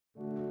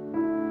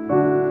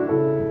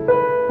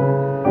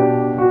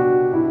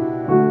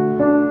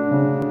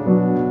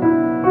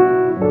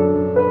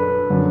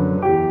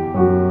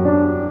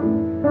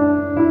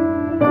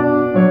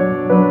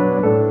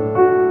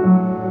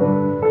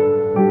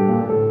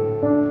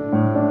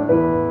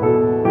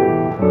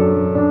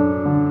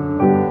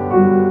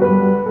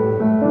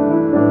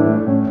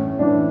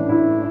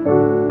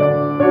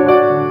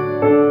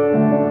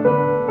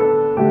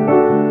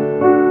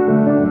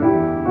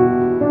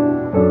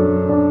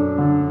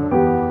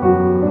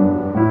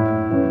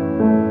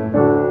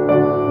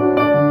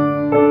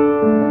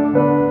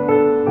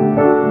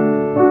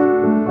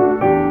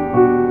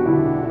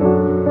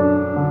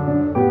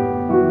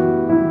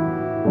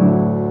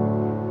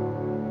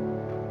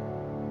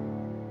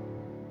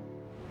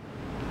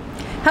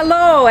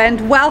Hello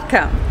and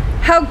welcome.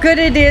 How good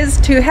it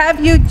is to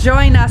have you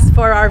join us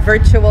for our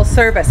virtual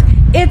service.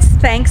 It's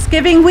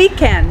Thanksgiving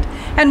weekend,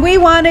 and we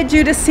wanted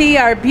you to see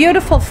our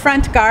beautiful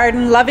front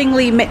garden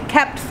lovingly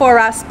kept for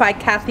us by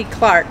Kathy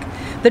Clark.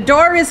 The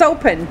door is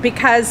open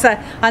because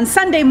on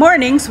Sunday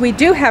mornings we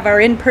do have our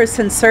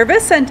in-person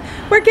service, and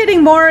we're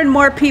getting more and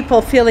more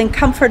people feeling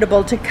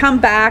comfortable to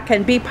come back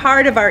and be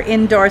part of our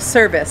indoor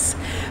service.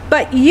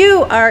 But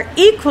you are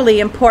equally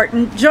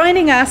important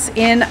joining us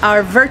in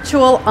our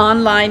virtual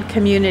online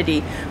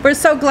community. We're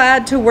so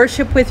glad to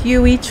worship with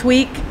you each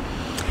week.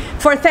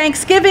 For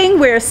Thanksgiving,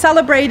 we're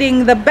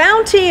celebrating the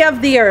bounty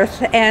of the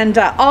earth and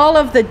all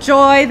of the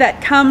joy that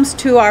comes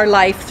to our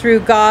life through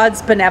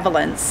God's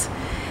benevolence.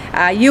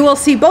 You will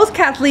see both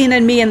Kathleen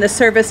and me in the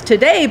service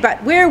today,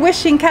 but we're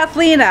wishing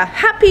Kathleen a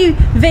happy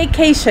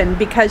vacation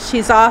because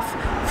she's off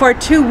for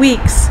 2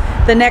 weeks,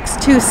 the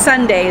next 2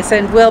 Sundays,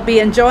 and will be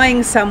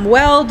enjoying some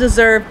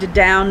well-deserved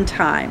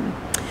downtime.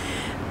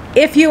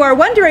 If you are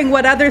wondering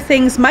what other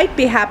things might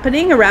be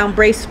happening around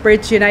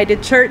Bracebridge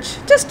United Church,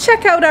 just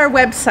check out our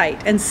website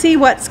and see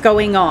what's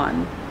going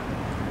on.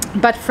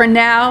 But for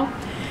now,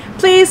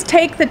 please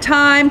take the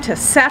time to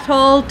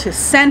settle, to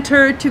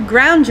center, to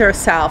ground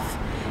yourself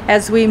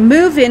as we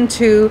move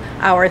into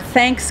our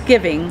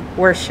Thanksgiving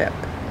worship.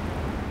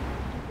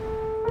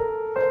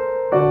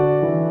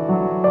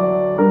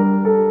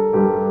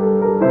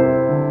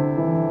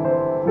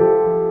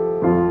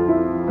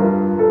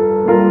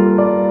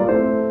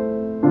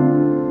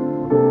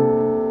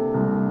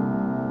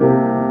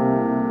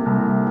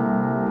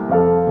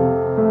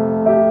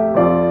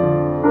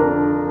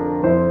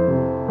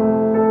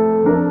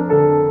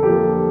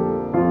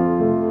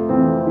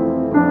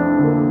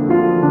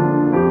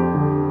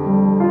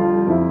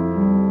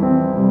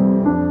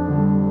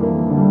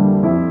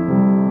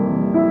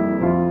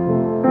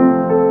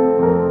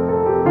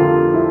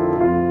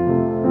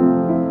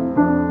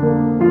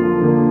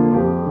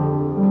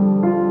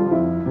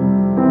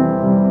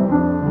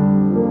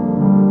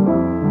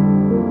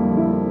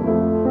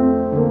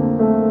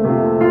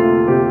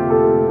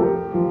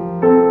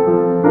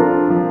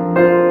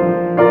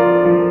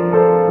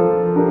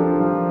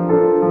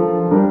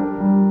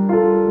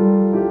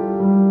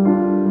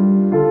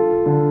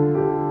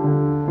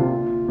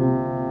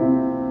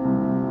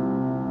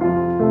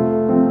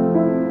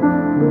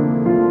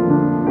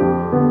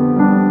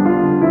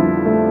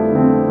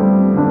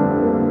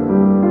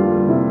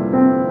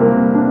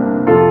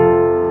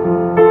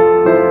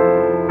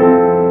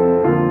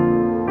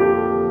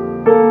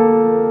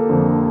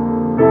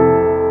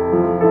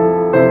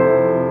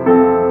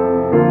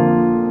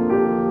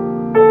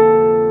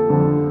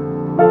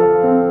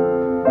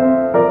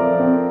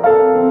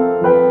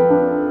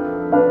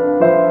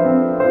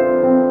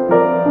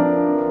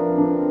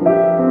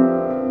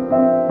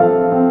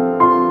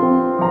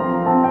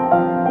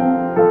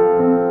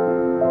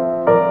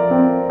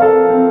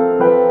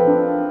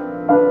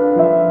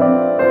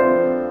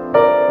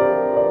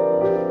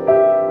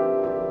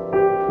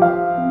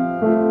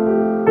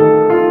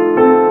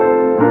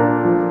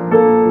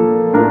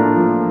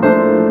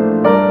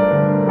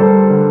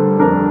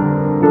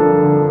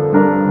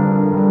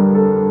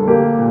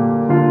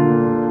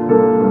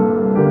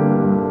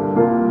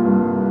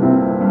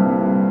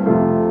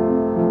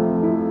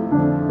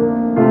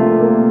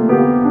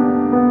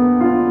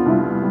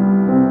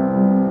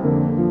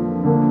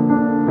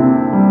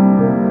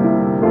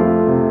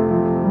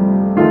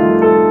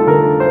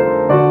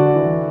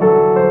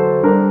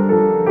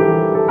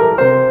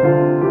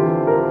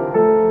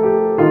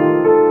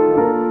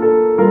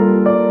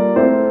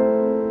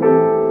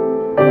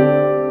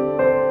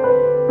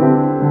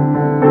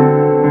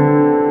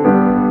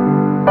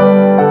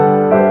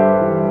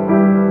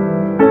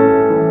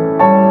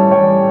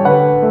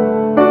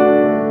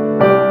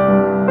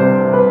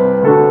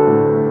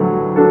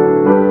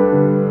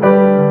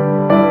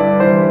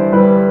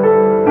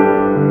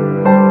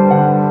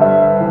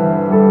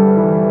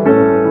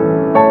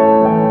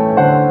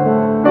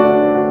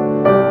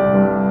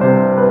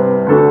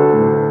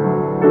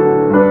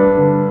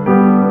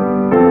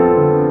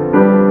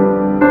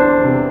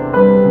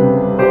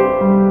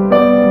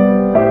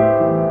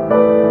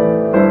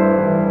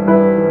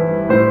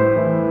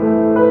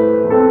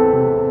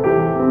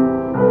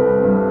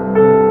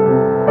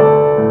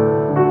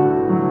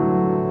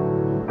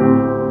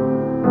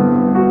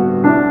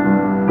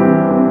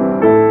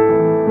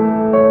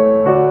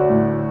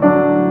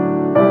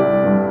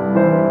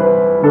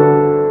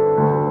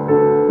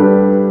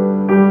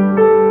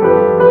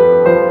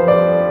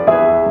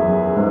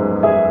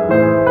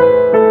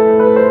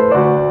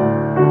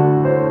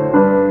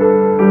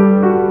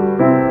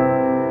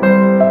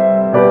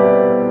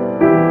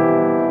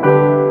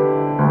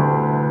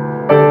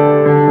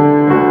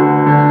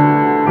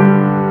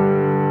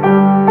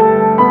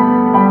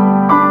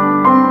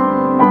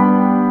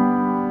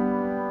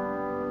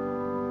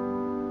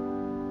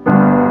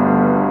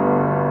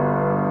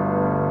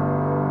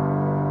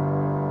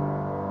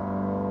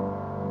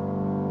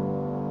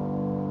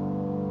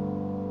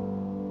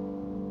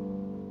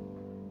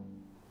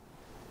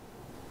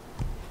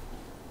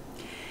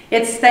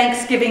 It's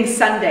Thanksgiving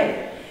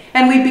Sunday,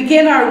 and we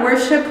begin our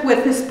worship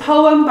with this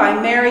poem by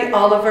Mary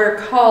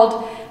Oliver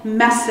called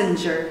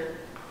Messenger.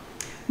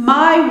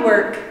 My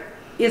work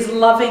is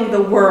loving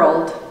the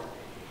world.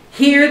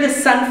 Here the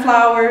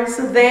sunflowers,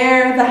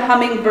 there the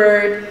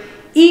hummingbird,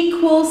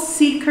 equal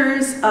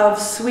seekers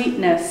of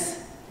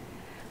sweetness.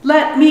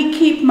 Let me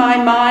keep my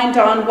mind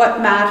on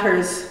what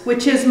matters,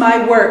 which is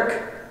my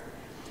work,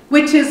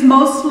 which is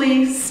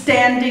mostly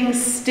standing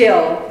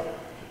still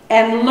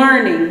and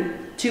learning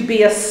to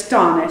be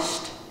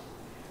astonished.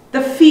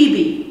 The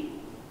phoebe,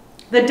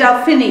 the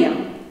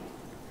delphinium,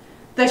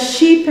 the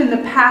sheep in the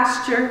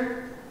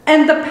pasture,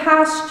 and the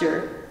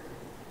pasture,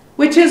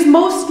 which is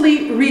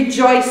mostly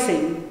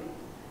rejoicing,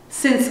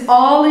 since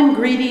all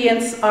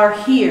ingredients are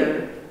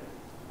here,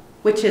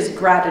 which is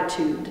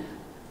gratitude.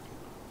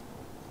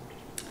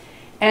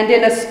 And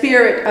in a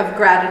spirit of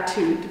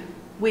gratitude,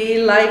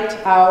 we light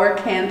our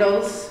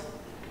candles.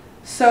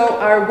 So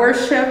our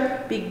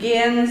worship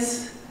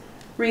begins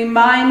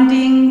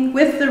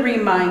with the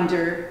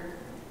reminder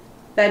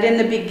that in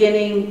the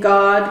beginning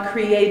God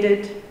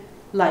created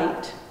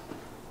light,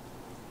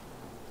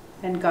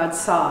 and God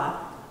saw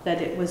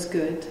that it was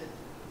good.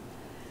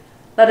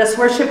 Let us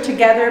worship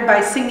together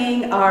by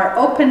singing our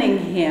opening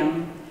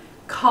hymn,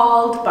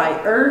 Called by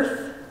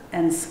Earth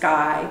and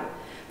Sky,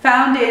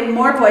 found in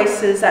More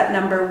Voices at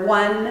number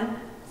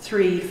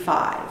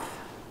 135.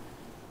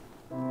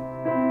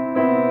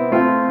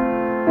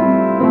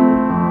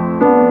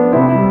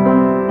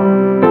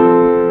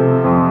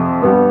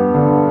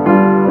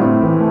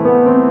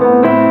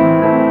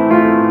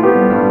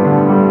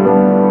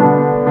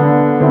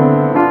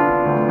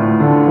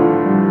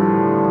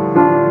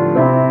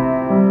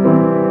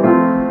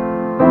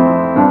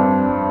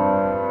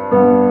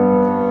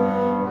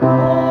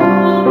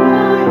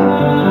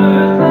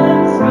 Earth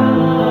and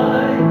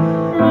sky,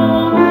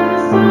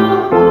 promise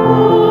of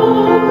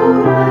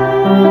hope.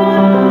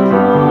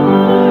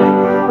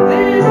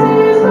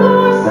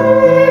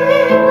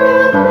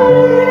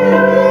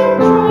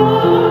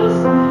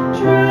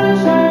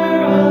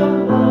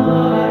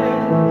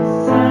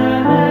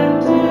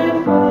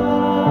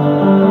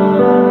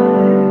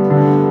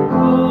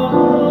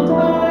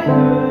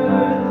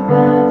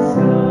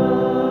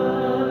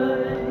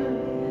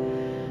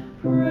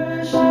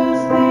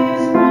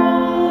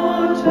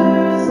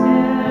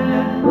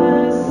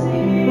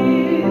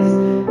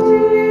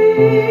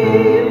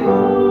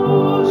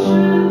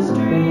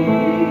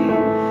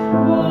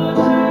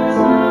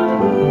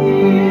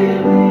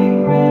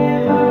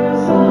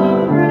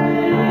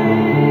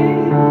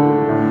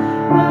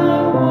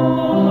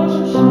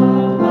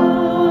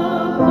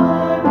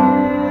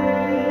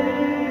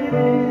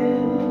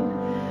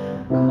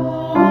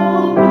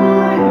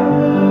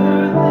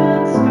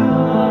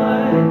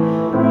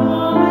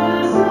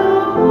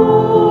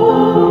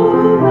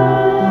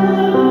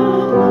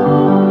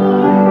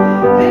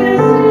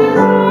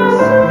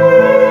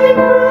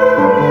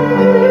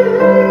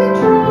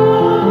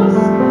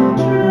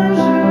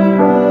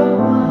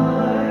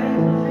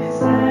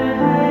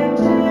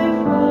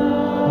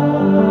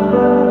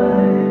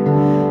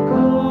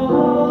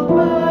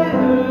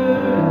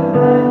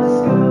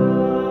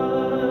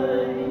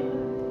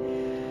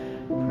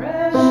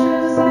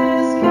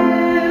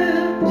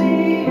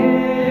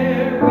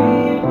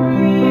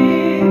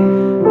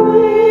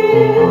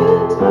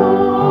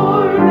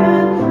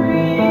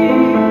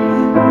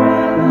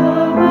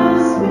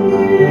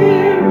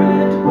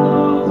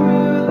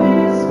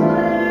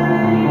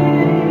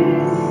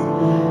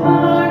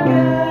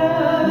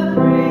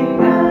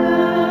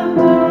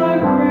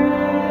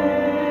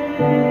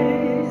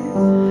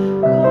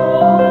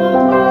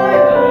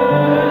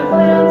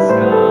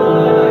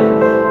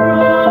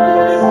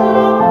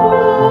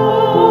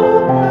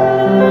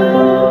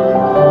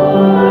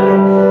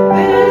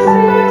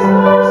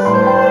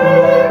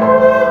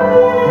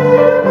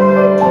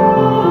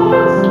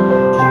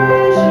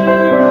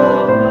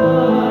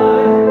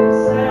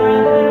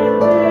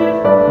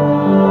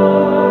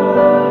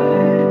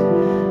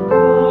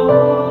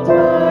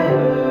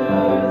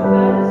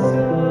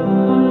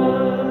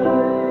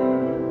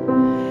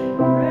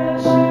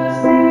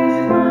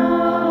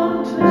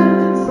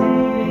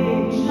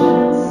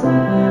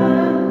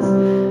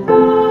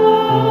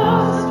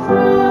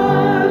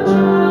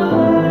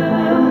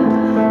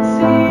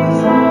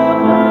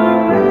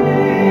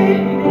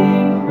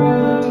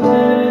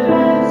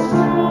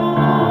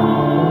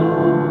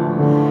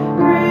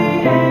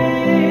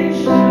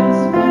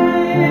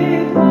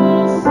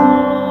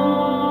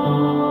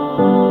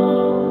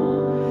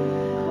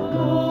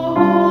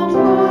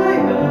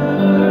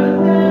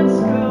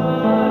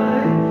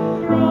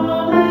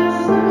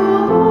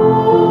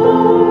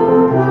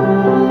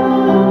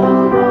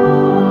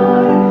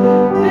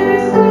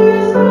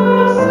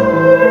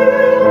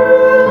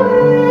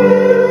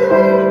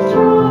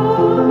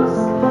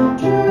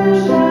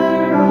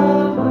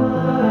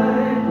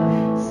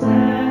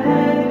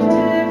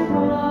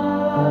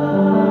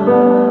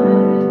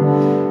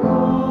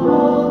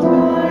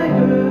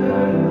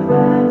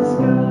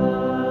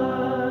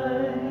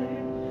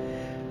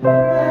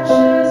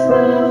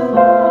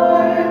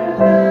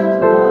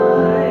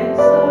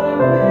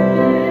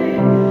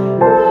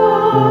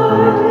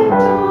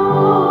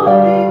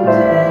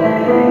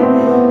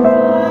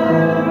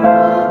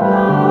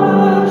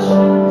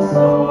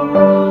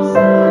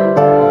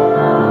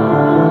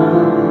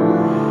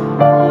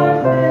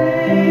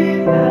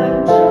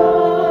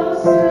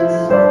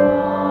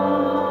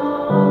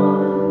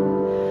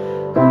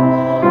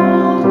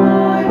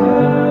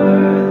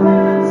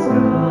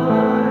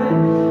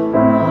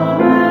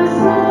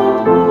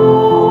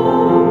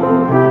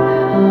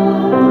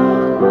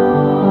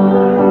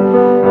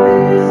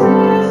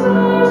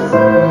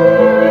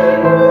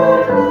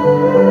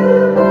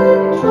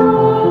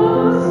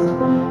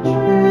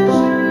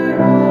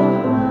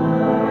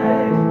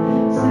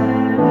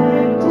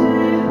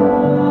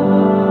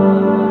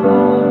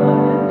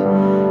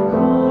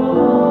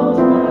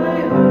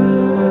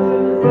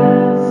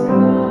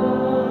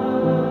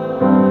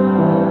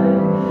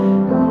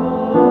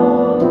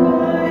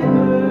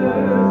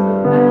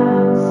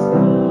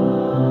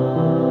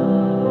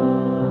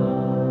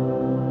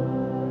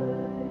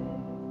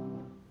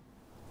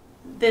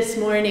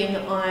 morning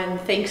on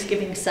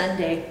Thanksgiving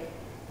Sunday,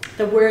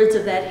 the words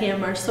of that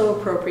hymn are so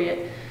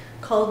appropriate,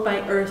 called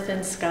by earth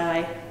and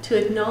sky, to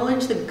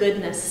acknowledge the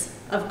goodness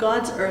of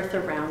God's earth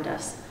around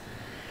us.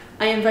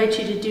 I invite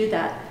you to do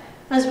that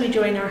as we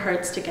join our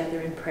hearts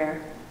together in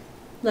prayer.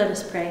 Let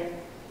us pray.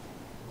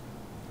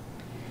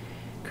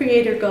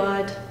 Creator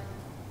God,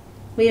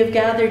 we have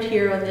gathered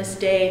here on this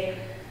day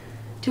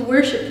to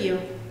worship you.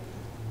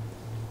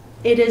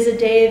 It is a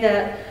day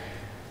that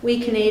we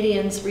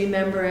Canadians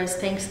remember as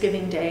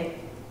Thanksgiving Day,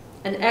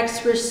 an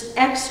extra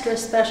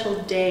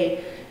special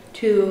day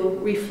to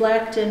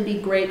reflect and be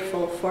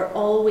grateful for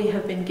all we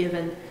have been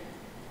given,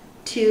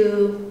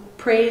 to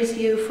praise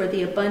you for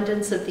the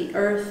abundance of the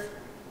earth,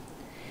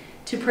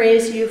 to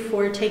praise you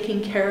for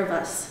taking care of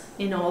us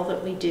in all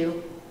that we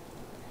do.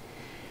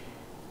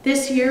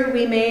 This year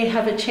we may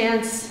have a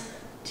chance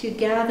to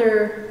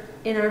gather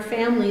in our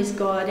families,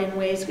 God, in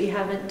ways we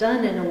haven't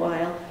done in a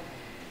while.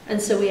 And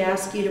so we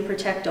ask you to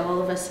protect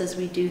all of us as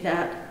we do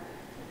that,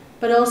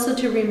 but also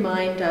to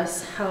remind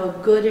us how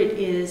good it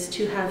is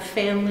to have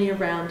family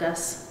around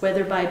us,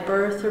 whether by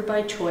birth or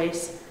by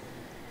choice,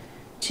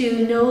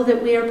 to know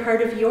that we are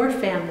part of your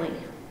family,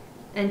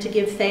 and to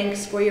give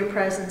thanks for your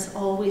presence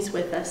always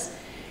with us,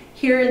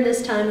 here in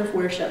this time of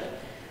worship,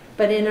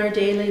 but in our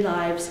daily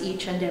lives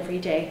each and every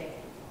day.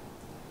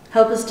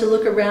 Help us to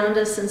look around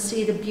us and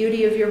see the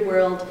beauty of your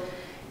world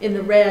in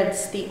the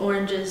reds, the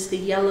oranges, the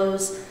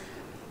yellows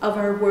of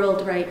our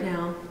world right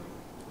now,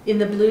 in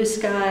the blue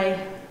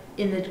sky,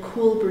 in the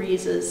cool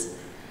breezes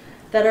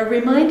that are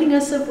reminding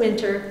us of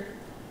winter,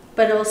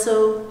 but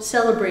also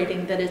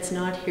celebrating that it's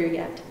not here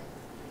yet.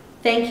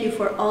 Thank you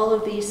for all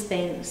of these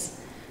things.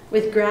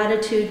 With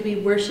gratitude, we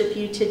worship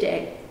you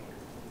today.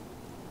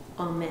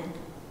 Amen.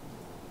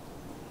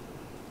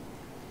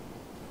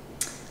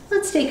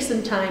 Let's take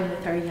some time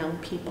with our young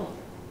people.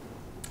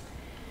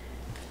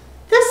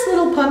 This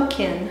little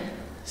pumpkin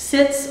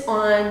sits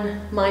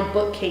on my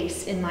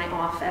bookcase in my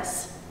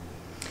office,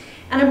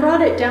 and I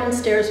brought it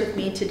downstairs with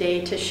me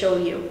today to show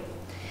you.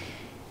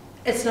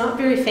 It's not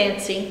very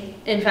fancy.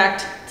 In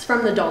fact, it's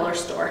from the dollar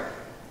store.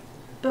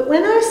 But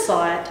when I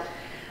saw it,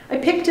 I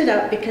picked it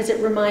up because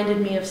it reminded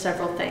me of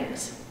several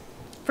things.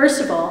 First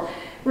of all, it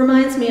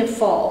reminds me of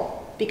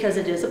fall because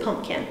it is a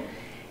pumpkin,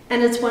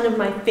 and it's one of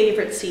my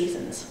favorite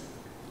seasons.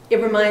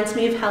 It reminds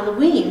me of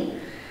Halloween,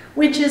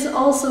 which is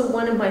also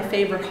one of my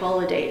favorite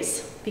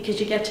holidays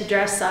because you get to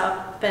dress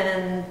up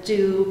and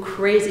do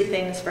crazy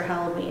things for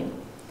Halloween.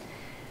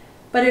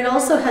 But it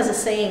also has a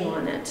saying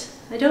on it.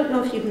 I don't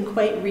know if you can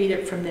quite read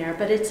it from there,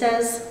 but it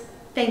says,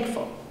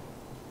 thankful.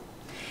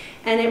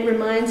 And it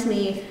reminds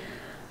me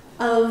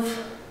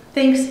of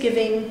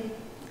Thanksgiving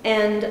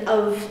and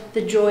of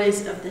the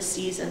joys of the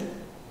season.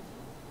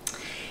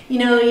 You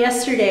know,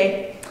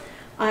 yesterday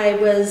I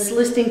was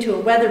listening to a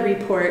weather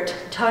report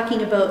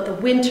talking about the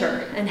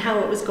winter and how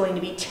it was going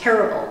to be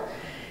terrible.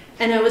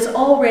 And I was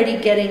already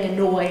getting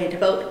annoyed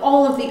about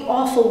all of the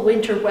awful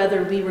winter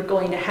weather we were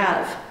going to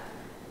have.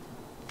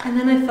 And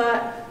then I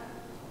thought,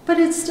 but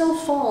it's still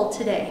fall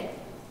today.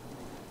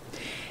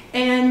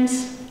 And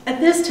at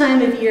this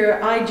time of year,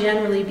 I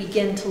generally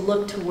begin to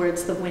look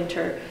towards the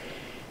winter.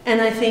 And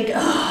I think,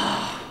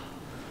 oh,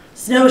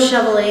 snow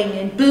shoveling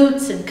and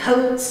boots and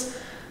coats.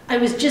 I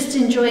was just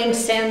enjoying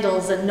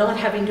sandals and not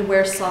having to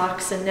wear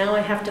socks, and now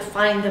I have to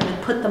find them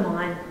and put them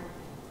on.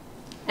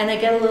 And I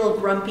get a little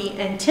grumpy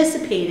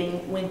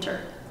anticipating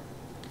winter.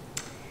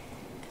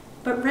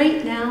 But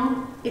right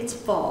now, it's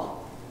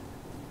fall.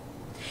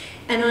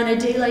 And on a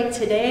day like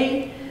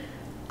today,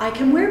 I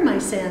can wear my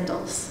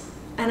sandals,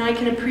 and I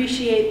can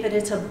appreciate that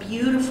it's a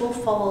beautiful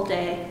fall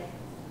day.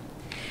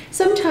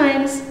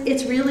 Sometimes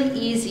it's really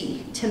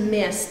easy to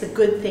miss the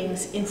good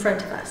things in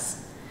front of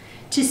us,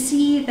 to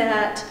see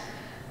that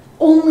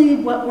only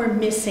what we're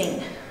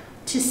missing,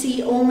 to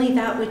see only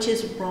that which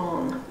is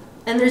wrong.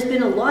 And there's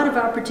been a lot of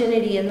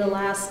opportunity in the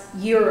last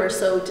year or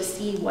so to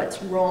see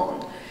what's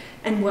wrong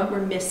and what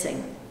we're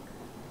missing.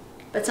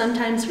 But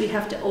sometimes we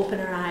have to open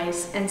our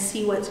eyes and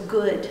see what's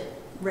good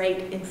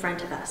right in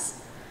front of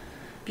us.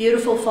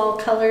 Beautiful fall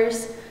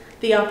colors,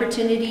 the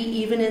opportunity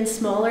even in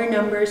smaller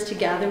numbers to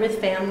gather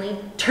with family,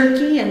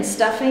 turkey and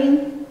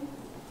stuffing.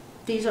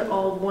 These are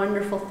all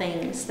wonderful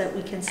things that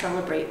we can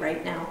celebrate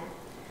right now.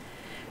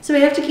 So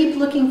we have to keep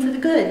looking for the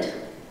good.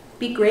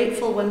 Be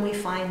grateful when we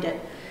find it.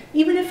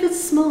 Even if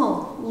it's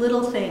small,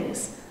 little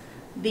things.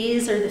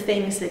 These are the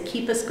things that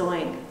keep us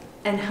going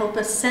and help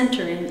us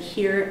center in the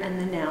here and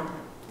the now.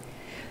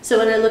 So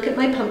when I look at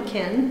my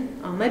pumpkin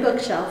on my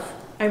bookshelf,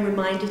 I'm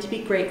reminded to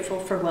be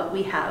grateful for what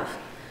we have.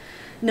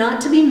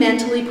 Not to be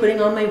mentally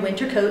putting on my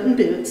winter coat and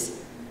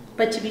boots,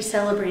 but to be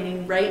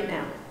celebrating right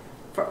now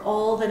for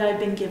all that I've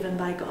been given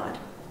by God.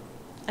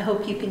 I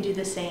hope you can do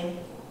the same.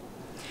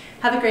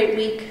 Have a great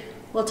week.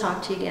 We'll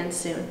talk to you again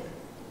soon.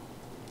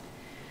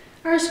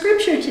 Our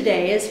scripture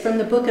today is from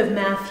the book of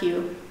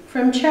Matthew,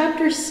 from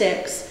chapter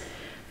 6,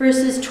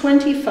 verses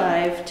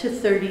 25 to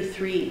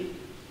 33.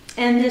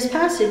 And this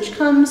passage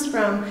comes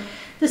from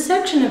the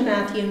section of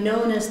Matthew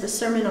known as the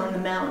Sermon on the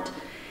Mount.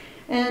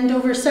 And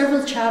over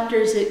several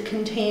chapters, it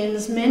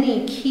contains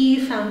many key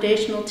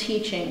foundational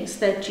teachings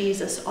that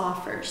Jesus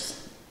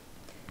offers.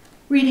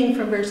 Reading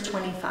from verse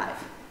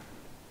 25.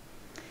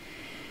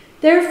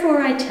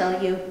 Therefore I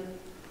tell you,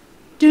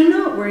 do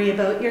not worry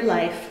about your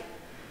life,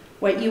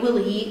 what you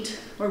will eat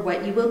or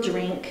what you will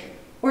drink,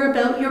 or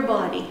about your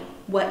body,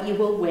 what you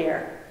will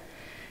wear.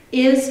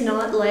 Is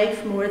not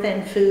life more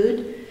than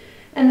food,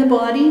 and the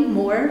body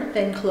more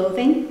than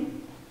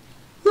clothing?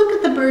 Look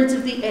at the birds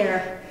of the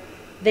air.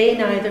 They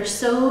neither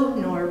sow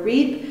nor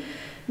reap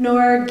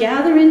nor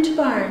gather into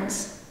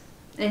barns,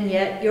 and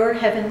yet your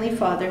heavenly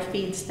Father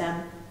feeds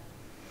them.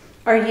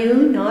 Are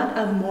you not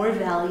of more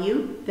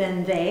value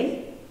than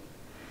they?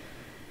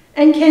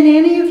 And can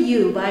any of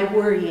you, by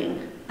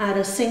worrying, add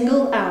a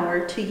single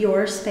hour to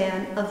your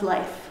span of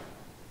life?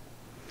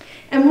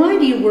 And why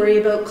do you worry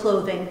about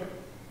clothing?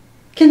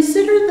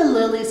 Consider the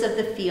lilies of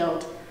the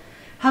field,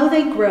 how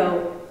they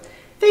grow.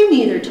 They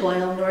neither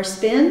toil nor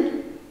spin.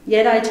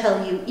 Yet I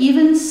tell you,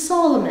 even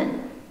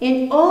Solomon,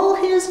 in all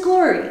his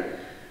glory,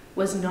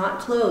 was not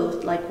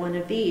clothed like one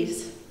of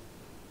these.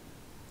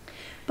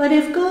 But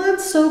if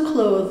God so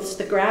clothes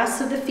the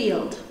grass of the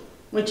field,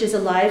 which is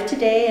alive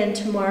today and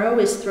tomorrow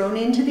is thrown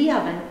into the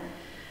oven,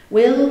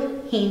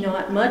 will he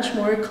not much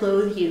more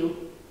clothe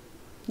you,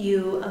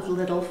 you of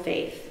little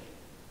faith?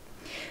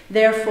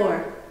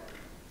 Therefore,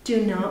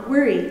 do not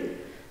worry,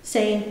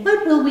 saying,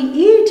 what will we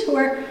eat,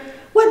 or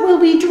what will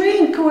we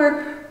drink,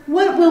 or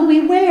what will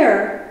we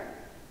wear?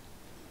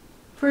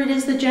 For it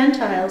is the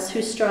Gentiles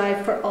who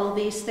strive for all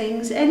these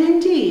things, and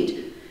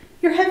indeed,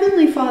 your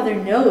heavenly Father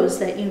knows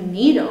that you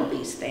need all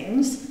these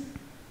things.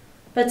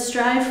 But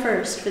strive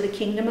first for the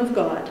kingdom of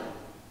God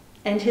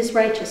and his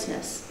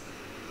righteousness,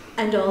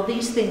 and all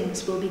these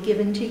things will be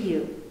given to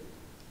you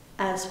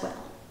as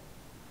well.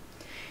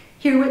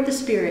 Hear what the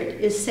Spirit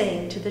is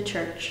saying to the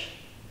church.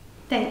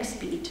 Thanks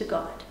be to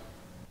God.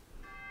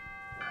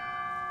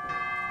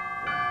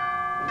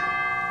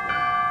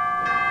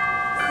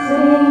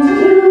 Sing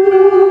to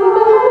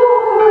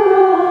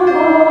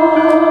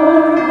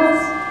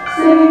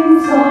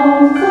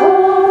songs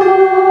of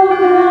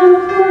love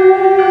and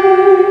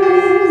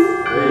praise.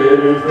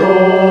 With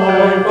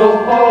joyful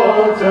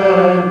heart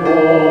and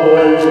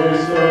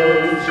voice,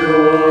 let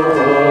your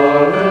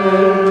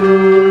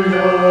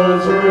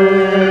hallelujahs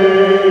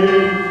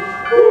ring.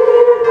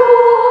 With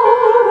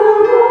all the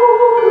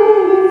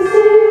rolling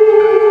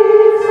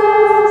seas,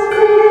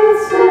 in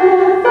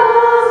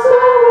steadfast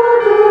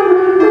order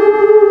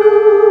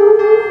move.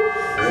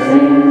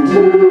 Sing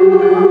to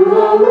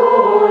the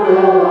Lord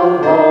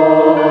of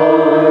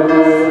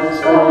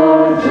harvests, a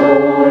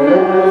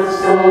joyous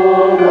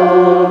song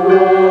of love.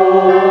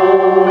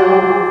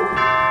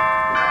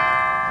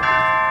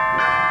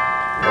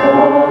 The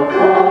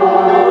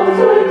clouds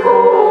break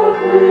forth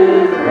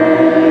with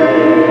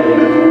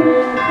rain,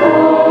 the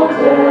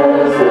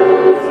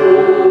deserts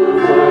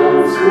blooms and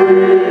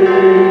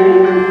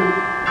spring,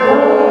 the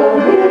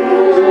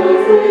hills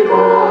leap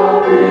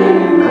up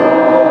in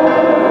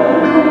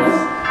gladness,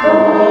 the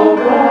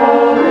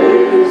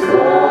valleys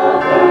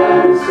laugh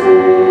and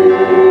sing.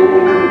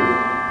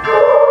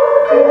 God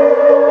fills the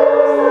little waters,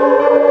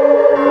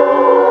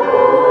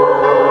 and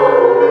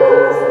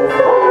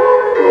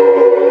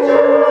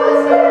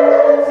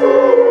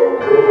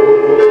nature's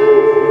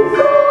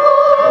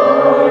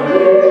gives increase.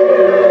 The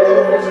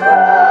years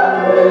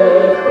crowned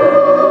with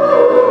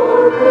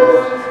goodness,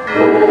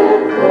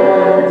 with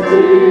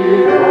plenty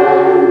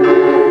and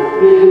with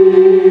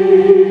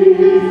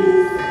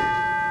peace.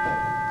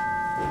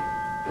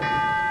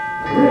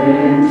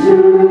 Bring to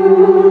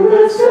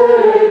the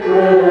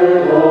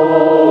sacred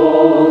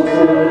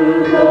altar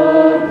the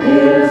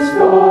gifts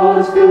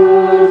God's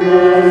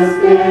goodness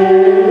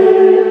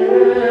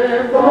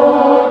gave, the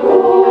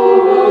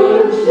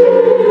golden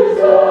sheaves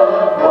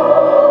of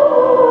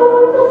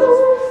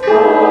harvest,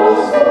 the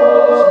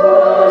souls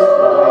Christ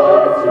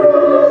died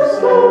through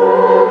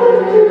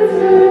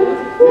sanctity,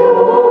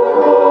 your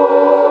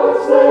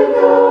hearts lay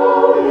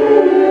down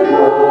in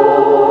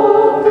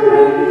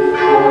offering,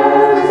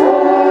 as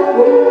at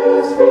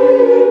his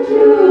feet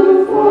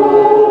you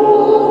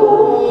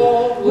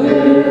fall,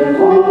 with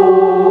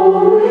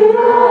holy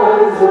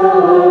eyes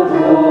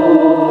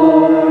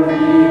adore him.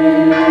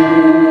 Great is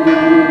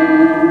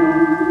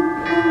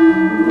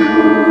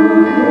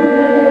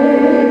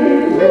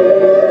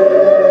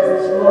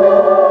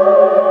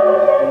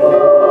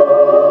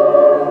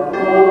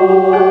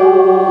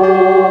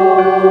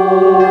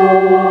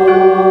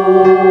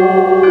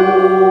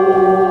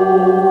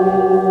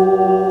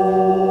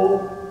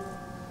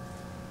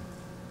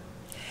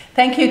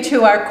Thank you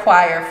to our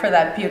choir for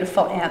that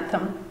beautiful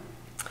anthem.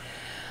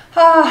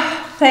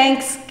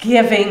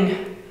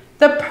 Thanksgiving,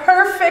 the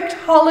perfect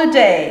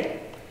holiday.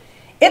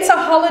 It's a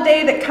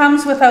holiday that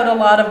comes without a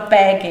lot of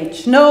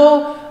baggage.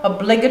 No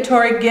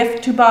obligatory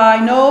gift to buy,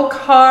 no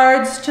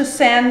cards to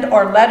send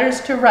or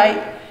letters to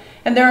write,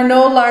 and there are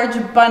no large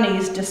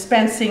bunnies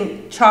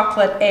dispensing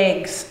chocolate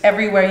eggs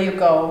everywhere you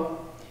go.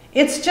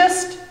 It's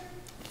just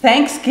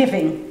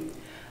Thanksgiving,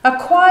 a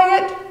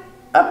quiet,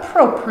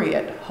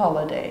 appropriate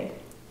holiday.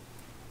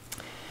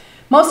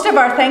 Most of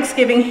our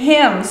Thanksgiving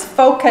hymns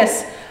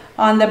focus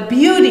on the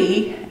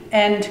beauty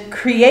and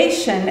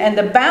creation and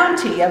the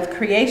bounty of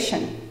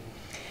creation.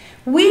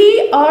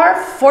 We are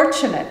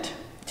fortunate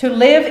to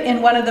live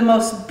in one of the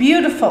most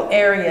beautiful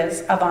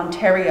areas of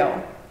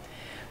Ontario.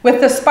 With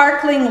the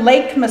sparkling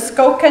Lake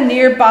Muskoka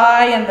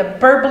nearby and the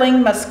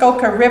burbling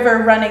Muskoka River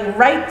running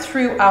right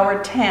through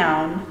our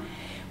town,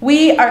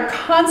 we are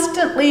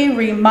constantly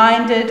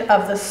reminded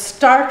of the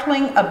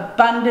startling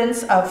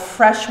abundance of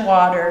fresh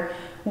water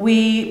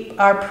we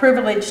are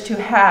privileged to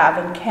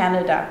have in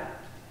Canada.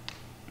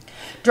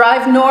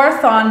 Drive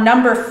north on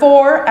number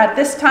 4 at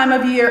this time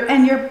of year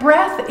and your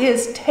breath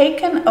is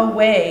taken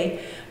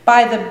away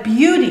by the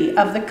beauty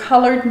of the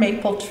colored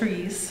maple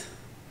trees.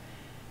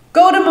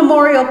 Go to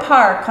Memorial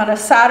Park on a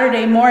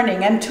Saturday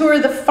morning and tour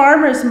the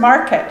farmer's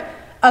market,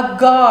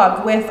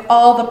 agog with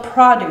all the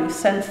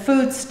produce and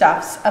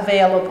foodstuffs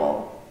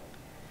available.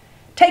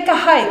 Take a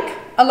hike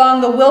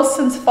along the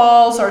Wilson's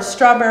Falls or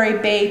Strawberry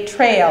Bay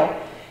Trail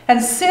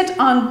and sit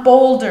on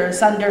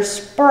boulders under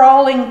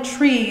sprawling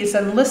trees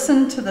and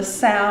listen to the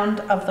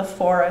sound of the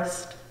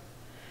forest.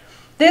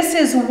 This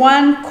is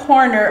one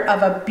corner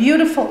of a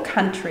beautiful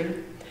country,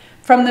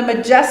 from the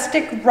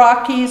majestic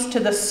Rockies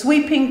to the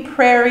sweeping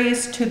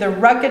prairies to the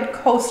rugged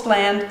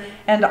coastland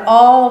and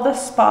all the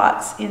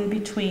spots in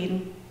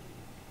between.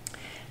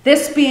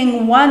 This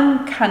being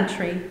one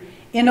country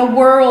in a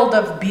world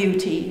of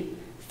beauty,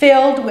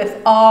 filled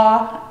with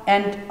awe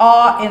and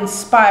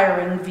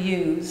awe-inspiring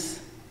views.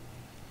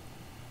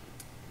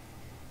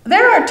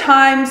 There are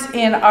times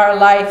in our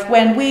life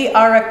when we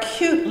are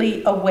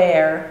acutely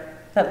aware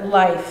that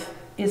life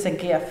is a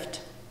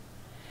gift.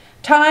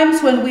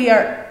 Times when we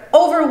are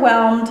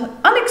overwhelmed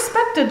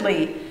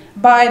unexpectedly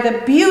by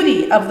the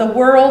beauty of the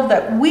world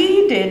that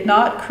we did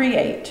not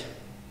create.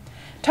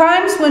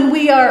 Times when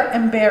we are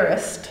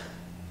embarrassed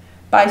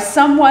by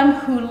someone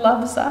who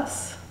loves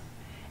us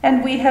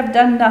and we have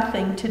done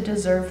nothing to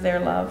deserve their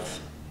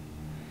love.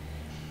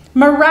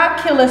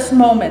 Miraculous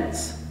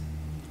moments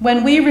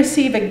when we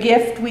receive a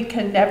gift we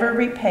can never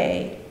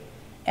repay,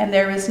 and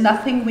there is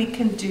nothing we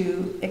can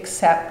do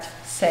except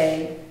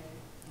say,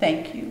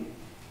 thank you.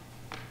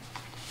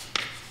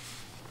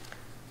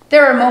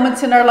 There are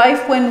moments in our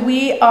life when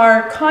we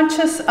are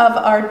conscious of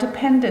our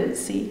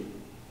dependency.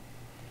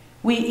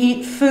 We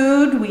eat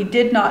food we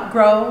did not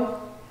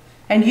grow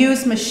and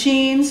use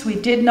machines we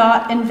did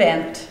not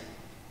invent.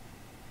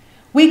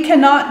 We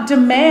cannot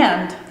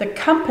demand the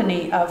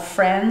company of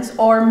friends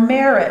or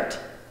merit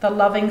the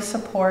loving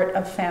support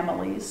of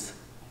families,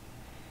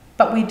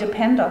 but we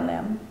depend on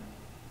them.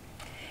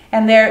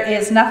 And there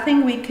is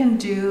nothing we can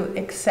do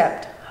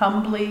except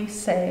humbly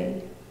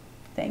say,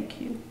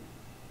 thank you.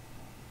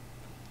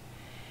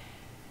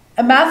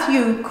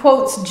 Matthew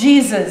quotes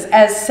Jesus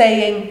as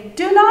saying,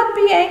 do not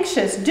be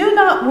anxious, do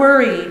not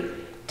worry.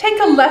 Take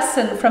a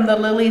lesson from the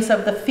lilies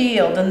of the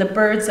field and the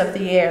birds of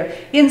the air.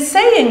 In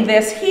saying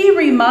this, he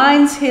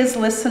reminds his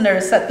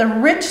listeners that the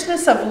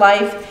richness of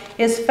life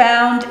is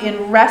found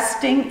in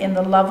resting in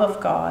the love of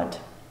God,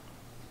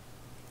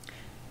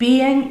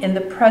 being in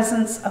the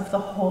presence of the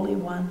Holy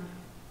One,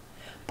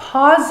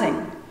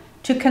 pausing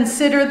to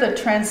consider the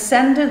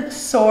transcendent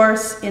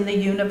source in the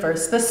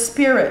universe, the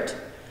Spirit,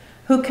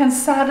 who can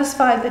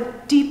satisfy the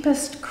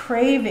deepest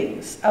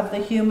cravings of the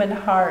human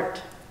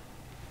heart.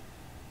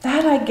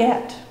 That I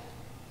get,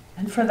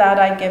 and for that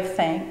I give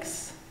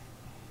thanks.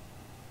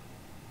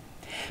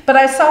 But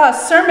I saw a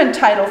sermon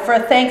title for a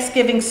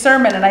Thanksgiving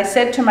sermon, and I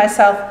said to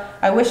myself,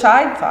 I wish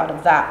I'd thought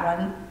of that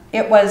one.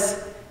 It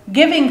was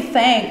Giving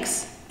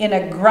Thanks in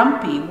a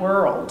Grumpy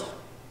World.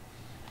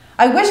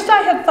 I wished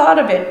I had thought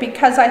of it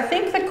because I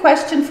think the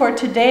question for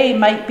today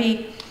might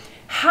be,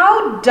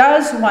 how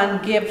does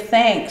one give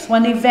thanks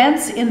when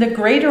events in the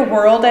greater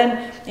world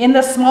and in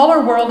the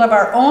smaller world of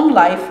our own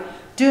life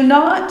do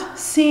not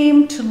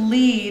seem to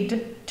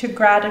lead to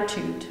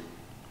gratitude?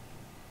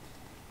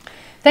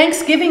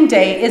 Thanksgiving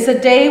Day is a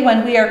day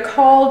when we are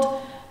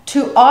called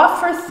to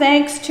offer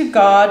thanks to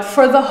God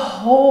for the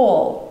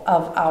whole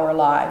of our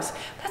lives.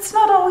 That's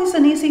not always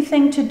an easy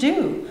thing to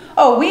do.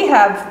 Oh, we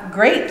have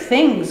great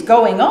things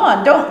going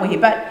on, don't we?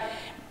 But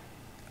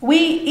we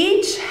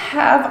each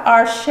have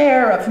our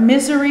share of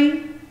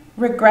misery,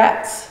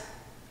 regrets,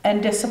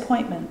 and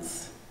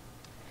disappointments.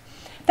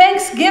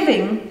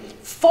 Thanksgiving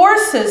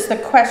forces the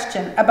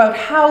question about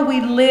how we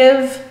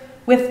live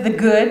with the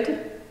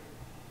good,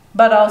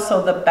 but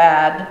also the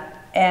bad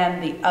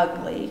and the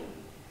ugly.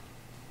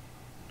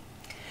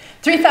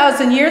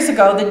 3,000 years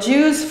ago, the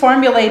Jews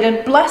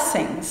formulated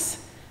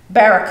blessings,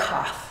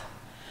 barakoth,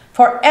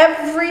 for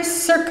every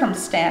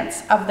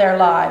circumstance of their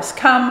lives.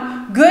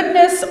 Come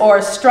goodness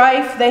or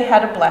strife, they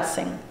had a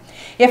blessing.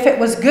 If it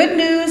was good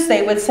news,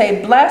 they would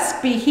say,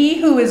 blessed be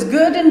he who is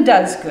good and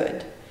does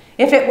good.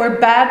 If it were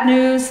bad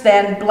news,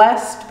 then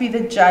blessed be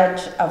the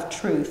judge of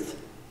truth.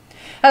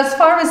 As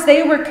far as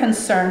they were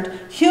concerned,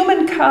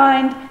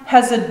 humankind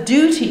has a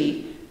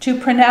duty to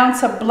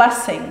pronounce a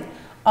blessing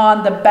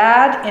on the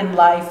bad in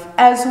life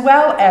as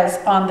well as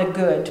on the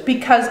good,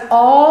 because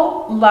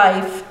all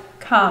life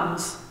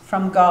comes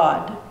from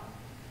God.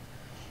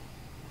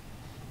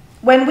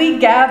 When we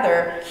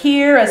gather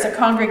here as a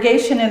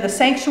congregation in the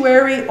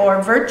sanctuary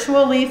or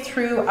virtually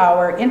through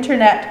our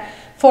internet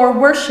for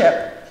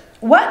worship,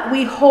 what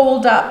we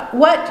hold up,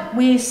 what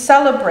we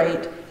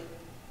celebrate,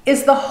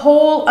 is the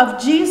whole of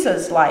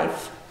Jesus'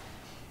 life.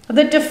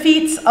 The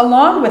defeats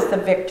along with the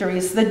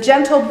victories, the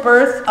gentle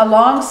birth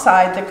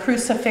alongside the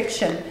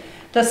crucifixion,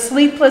 the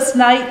sleepless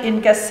night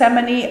in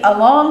Gethsemane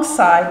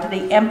alongside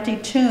the empty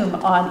tomb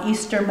on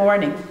Easter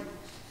morning.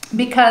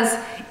 Because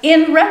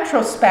in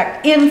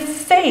retrospect, in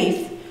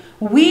faith,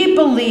 we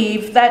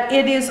believe that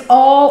it is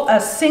all a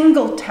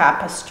single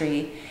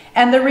tapestry,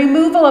 and the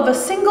removal of a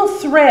single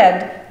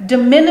thread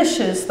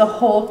diminishes the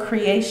whole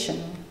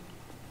creation.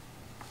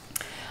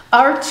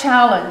 Our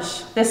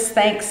challenge this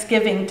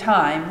Thanksgiving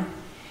time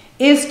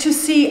is to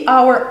see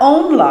our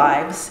own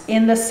lives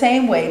in the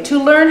same way,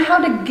 to learn how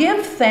to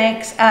give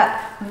thanks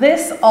at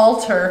this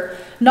altar,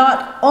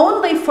 not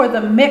only for the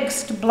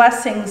mixed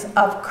blessings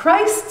of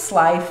Christ's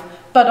life,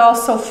 but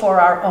also for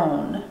our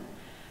own.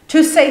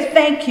 To say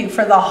thank you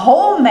for the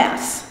whole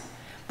mess,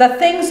 the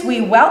things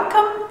we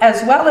welcome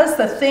as well as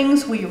the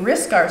things we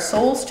risk our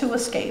souls to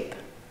escape.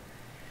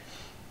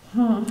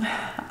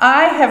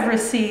 I have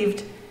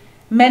received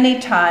many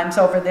times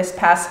over this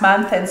past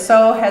month, and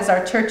so has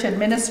our church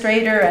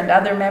administrator and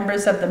other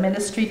members of the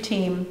ministry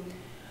team,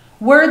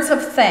 words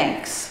of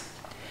thanks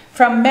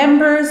from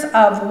members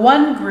of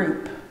one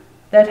group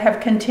that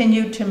have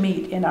continued to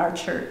meet in our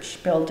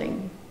church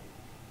building.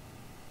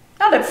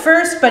 Not at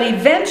first, but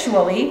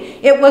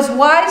eventually, it was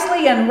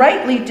wisely and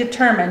rightly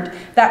determined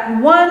that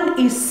one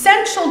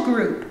essential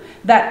group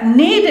that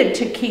needed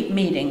to keep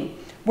meeting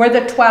were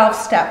the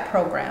 12-step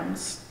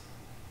programs.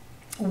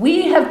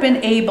 We have been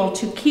able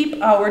to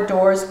keep our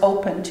doors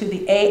open to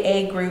the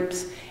AA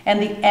groups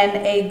and the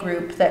NA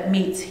group that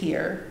meets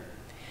here.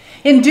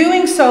 In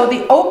doing so,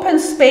 the open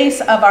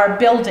space of our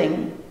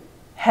building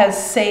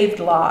has saved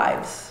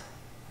lives,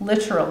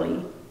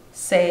 literally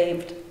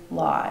saved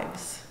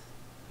lives.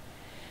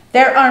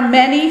 There are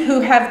many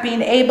who have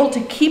been able to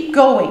keep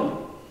going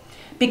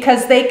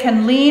because they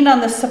can lean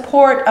on the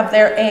support of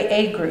their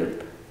AA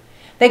group.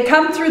 They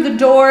come through the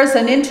doors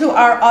and into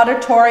our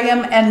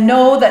auditorium and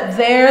know that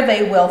there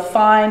they will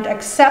find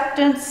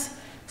acceptance,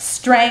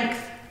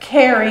 strength,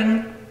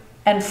 caring,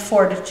 and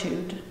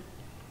fortitude.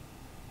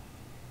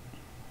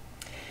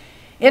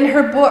 In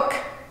her book,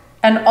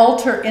 An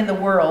Altar in the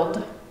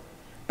World,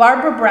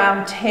 Barbara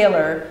Brown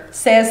Taylor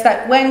says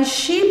that when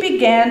she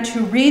began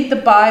to read the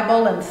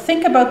Bible and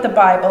think about the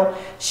Bible,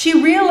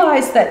 she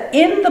realized that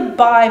in the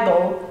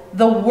Bible,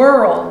 the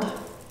world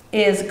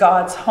is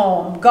God's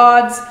home,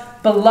 God's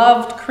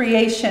beloved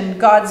creation,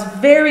 God's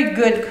very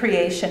good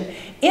creation.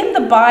 In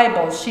the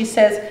Bible, she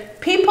says,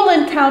 people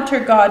encounter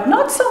God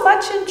not so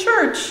much in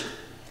church,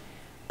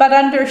 but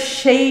under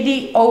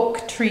shady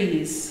oak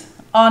trees,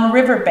 on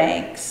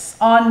riverbanks,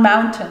 on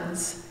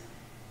mountains,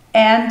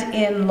 and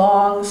in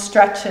long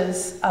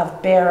stretches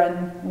of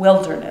barren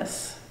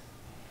wilderness.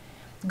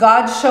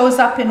 God shows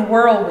up in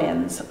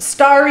whirlwinds,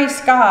 starry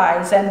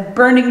skies, and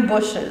burning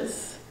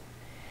bushes.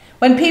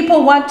 When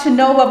people want to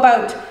know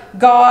about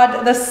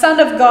God, the Son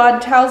of God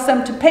tells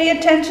them to pay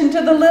attention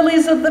to the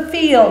lilies of the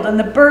field and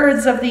the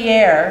birds of the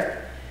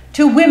air,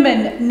 to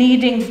women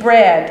needing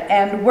bread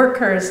and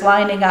workers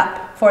lining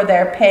up for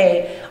their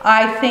pay.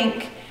 I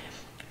think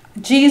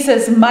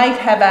Jesus might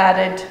have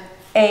added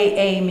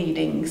AA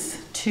meetings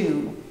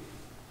too.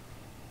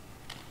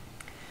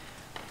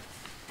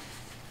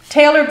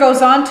 Taylor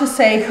goes on to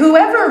say,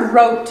 whoever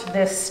wrote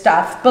this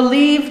stuff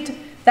believed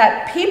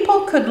that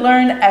people could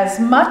learn as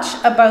much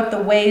about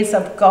the ways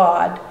of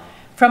God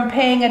from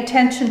paying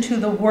attention to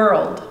the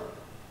world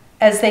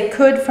as they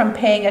could from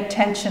paying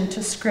attention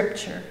to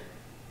Scripture.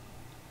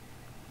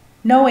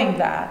 Knowing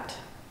that,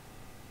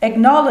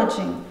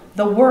 acknowledging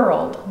the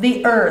world,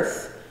 the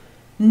earth,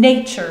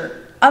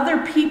 nature,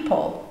 other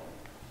people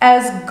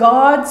as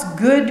God's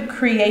good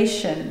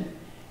creation,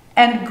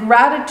 and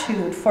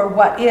gratitude for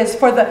what is,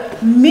 for the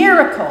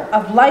miracle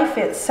of life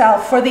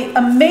itself, for the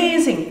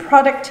amazing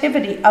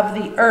productivity of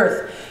the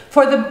earth,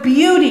 for the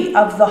beauty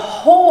of the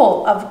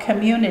whole of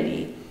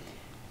community.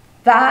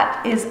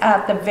 That is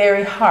at the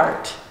very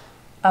heart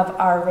of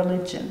our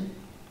religion.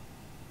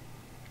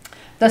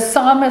 The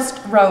psalmist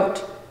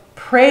wrote,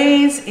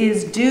 "Praise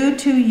is due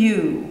to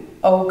you,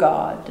 O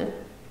God."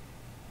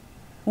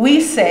 We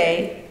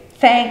say,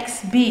 "Thanks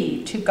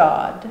be to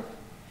God,"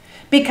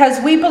 because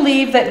we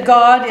believe that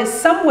God is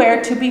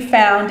somewhere to be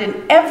found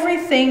in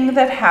everything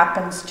that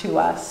happens to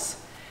us.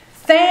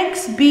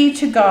 Thanks be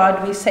to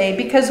God, we say,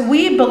 because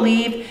we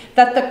believe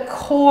that the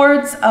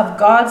cords of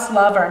God's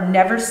love are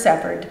never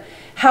severed.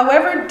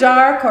 However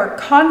dark or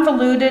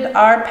convoluted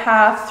our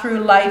path through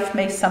life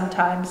may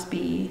sometimes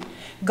be,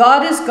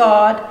 God is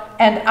God,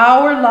 and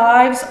our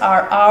lives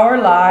are our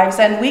lives,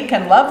 and we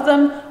can love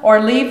them or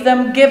leave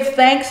them, give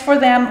thanks for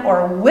them,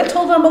 or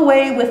whittle them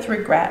away with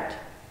regret.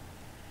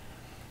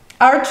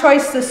 Our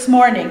choice this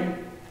morning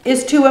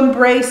is to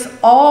embrace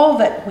all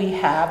that we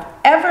have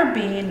ever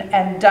been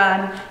and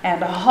done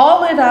and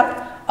haul it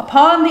up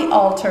upon the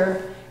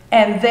altar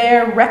and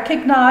there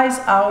recognize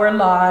our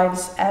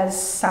lives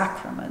as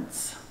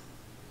sacraments.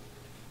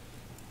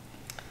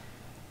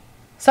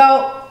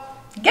 So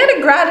get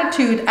a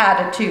gratitude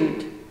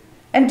attitude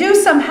and do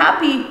some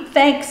happy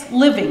thanks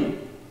living.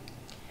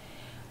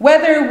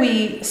 Whether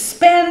we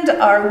spend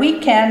our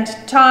weekend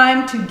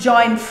time to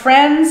join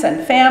friends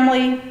and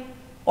family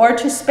or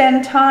to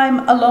spend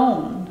time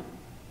alone,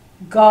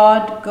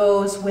 God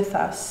goes with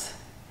us.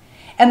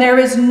 And there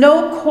is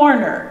no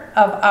corner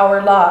of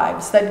our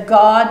lives that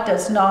God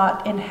does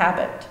not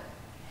inhabit.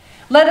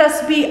 Let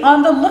us be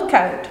on the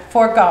lookout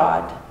for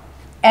God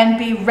and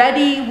be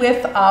ready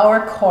with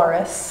our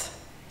chorus.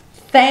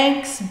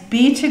 Thanks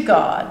be to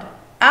God.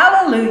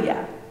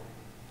 Alleluia.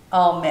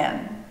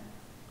 Amen.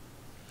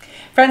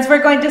 Friends,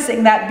 we're going to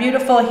sing that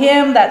beautiful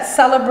hymn that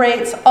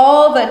celebrates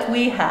all that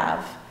we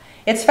have.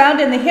 It's found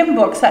in the hymn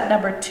books at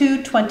number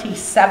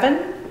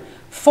 227,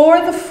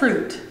 For the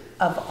Fruit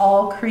of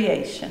All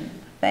Creation.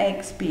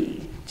 Thanks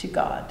be to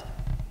God.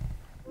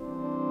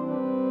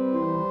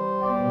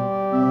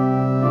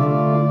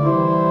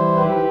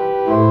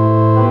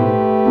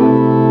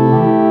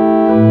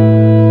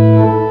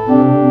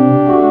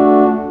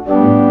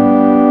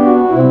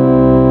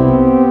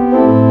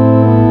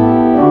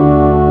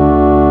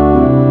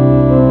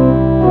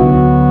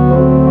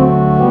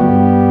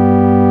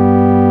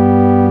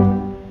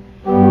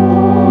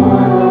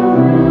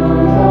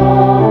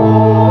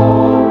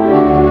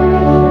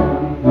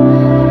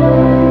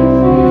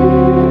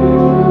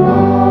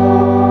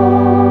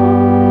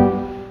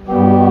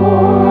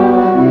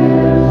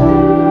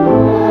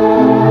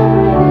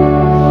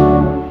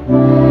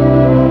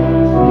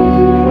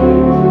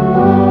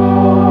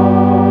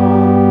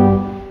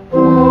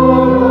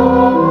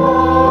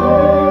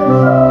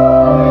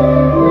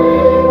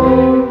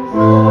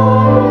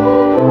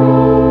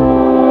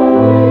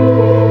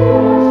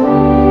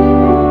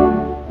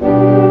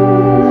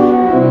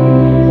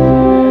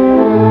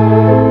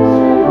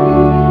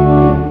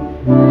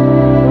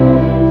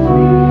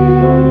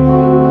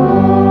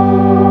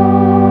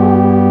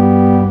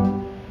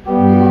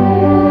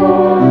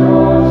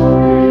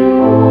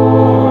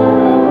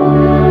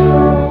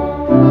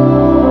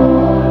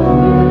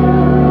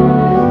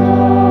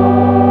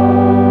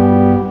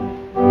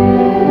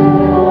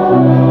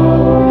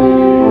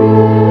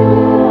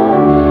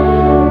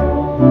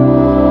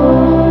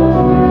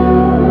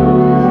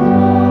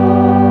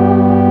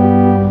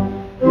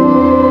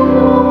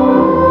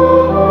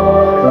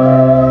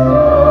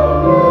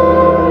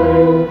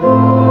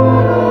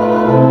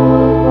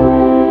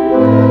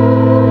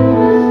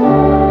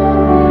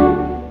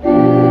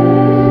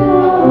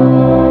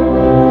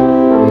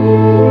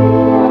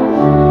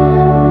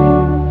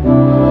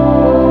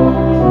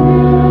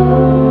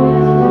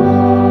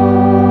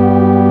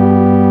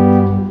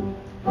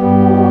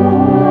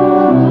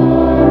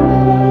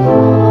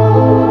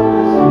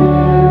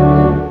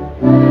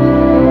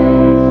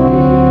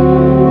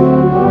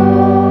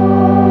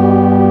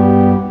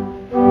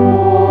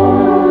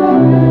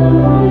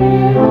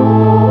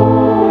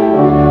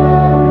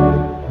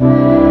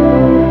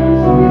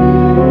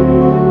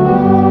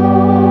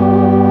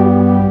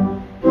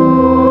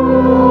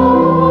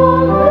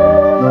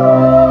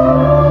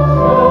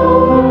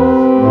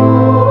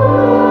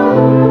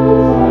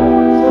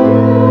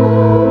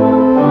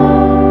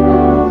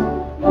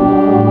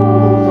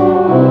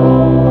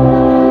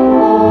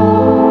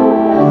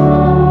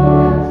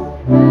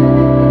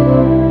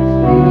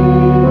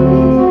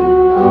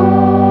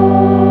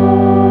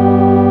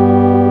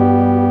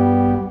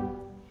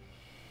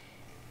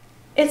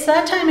 It's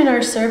that time in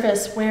our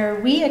service where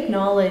we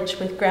acknowledge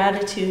with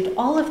gratitude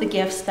all of the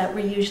gifts that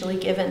we're usually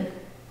given.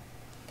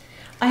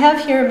 I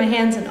have here in my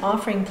hands an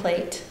offering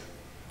plate,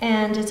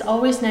 and it's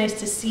always nice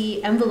to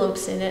see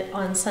envelopes in it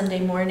on Sunday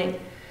morning.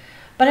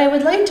 But I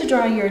would like to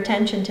draw your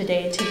attention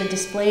today to the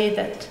display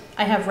that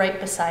I have right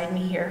beside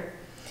me here.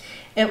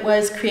 It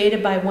was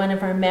created by one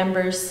of our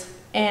members,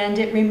 and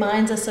it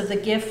reminds us of the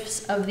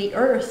gifts of the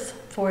earth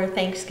for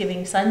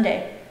Thanksgiving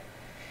Sunday.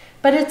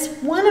 But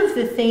it's one of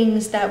the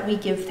things that we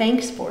give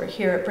thanks for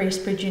here at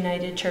Bracebridge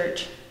United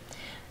Church.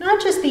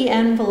 Not just the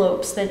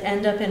envelopes that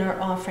end up in our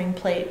offering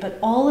plate, but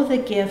all of the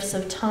gifts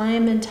of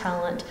time and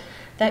talent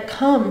that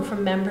come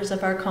from members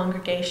of our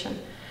congregation.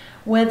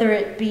 Whether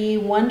it be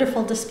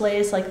wonderful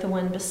displays like the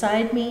one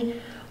beside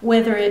me,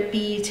 whether it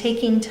be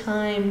taking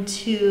time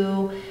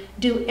to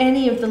do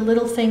any of the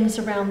little things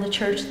around the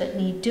church that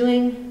need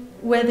doing,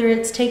 whether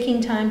it's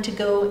taking time to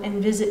go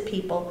and visit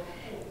people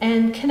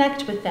and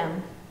connect with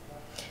them.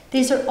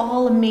 These are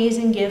all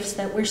amazing gifts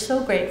that we're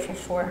so grateful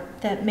for,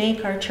 that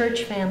make our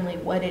church family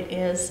what it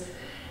is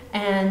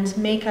and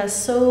make us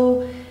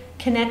so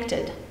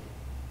connected.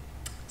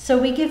 So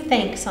we give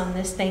thanks on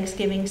this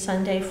Thanksgiving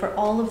Sunday for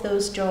all of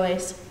those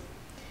joys.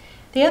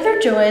 The other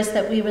joys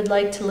that we would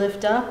like to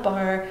lift up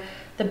are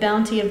the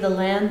bounty of the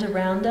land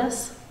around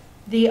us,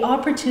 the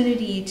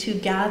opportunity to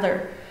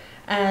gather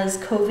as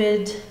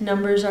COVID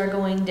numbers are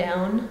going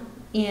down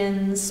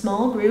in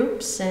small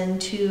groups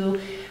and to,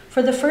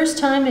 for the first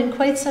time in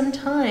quite some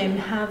time,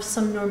 have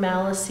some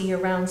normalcy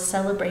around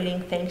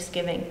celebrating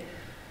Thanksgiving.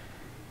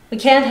 We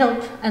can't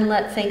help and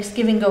let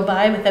Thanksgiving go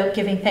by without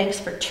giving thanks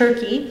for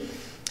turkey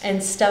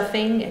and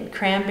stuffing and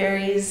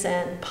cranberries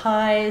and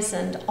pies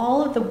and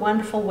all of the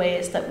wonderful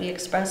ways that we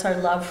express our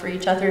love for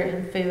each other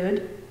in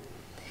food.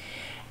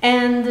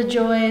 And the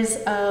joys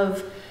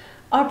of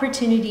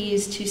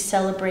opportunities to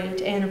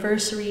celebrate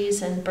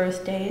anniversaries and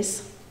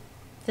birthdays.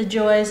 The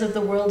joys of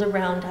the world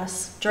around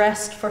us,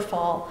 dressed for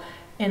fall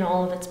in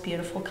all of its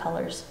beautiful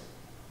colors.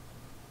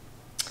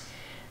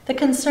 The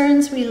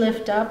concerns we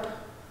lift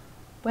up,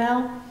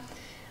 well,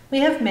 we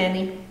have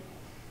many.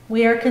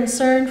 We are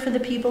concerned for the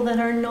people that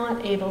are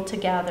not able to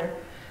gather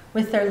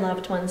with their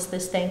loved ones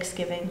this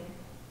Thanksgiving,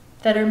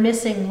 that are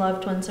missing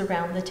loved ones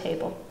around the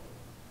table.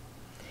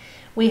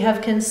 We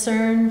have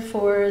concern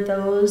for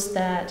those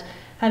that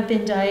have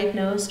been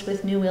diagnosed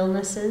with new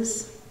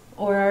illnesses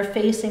or are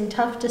facing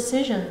tough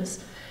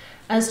decisions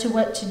as to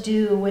what to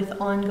do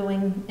with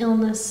ongoing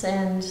illness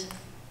and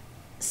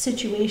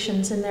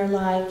situations in their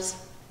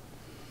lives.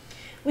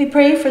 We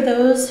pray for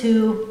those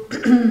who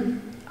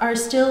are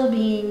still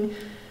being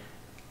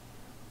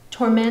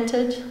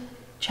tormented,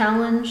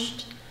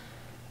 challenged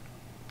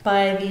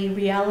by the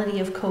reality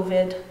of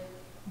COVID,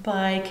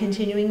 by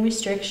continuing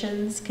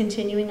restrictions,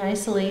 continuing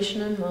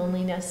isolation and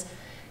loneliness,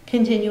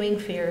 continuing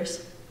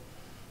fears.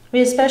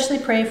 We especially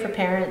pray for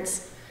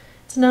parents.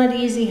 It's not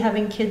easy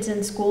having kids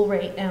in school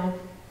right now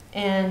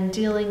and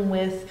dealing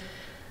with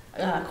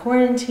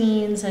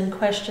quarantines and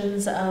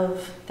questions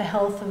of the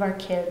health of our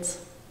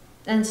kids.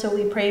 And so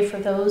we pray for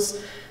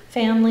those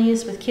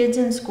families with kids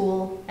in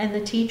school and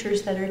the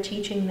teachers that are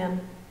teaching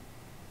them.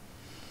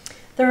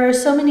 There are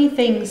so many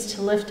things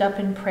to lift up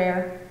in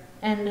prayer,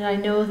 and I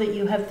know that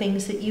you have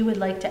things that you would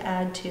like to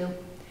add to.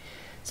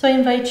 So I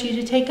invite you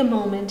to take a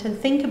moment and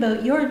think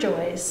about your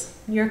joys,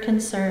 your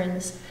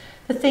concerns,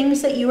 the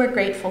things that you are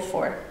grateful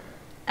for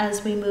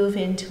as we move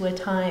into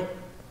a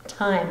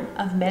time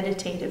of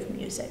meditative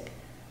music.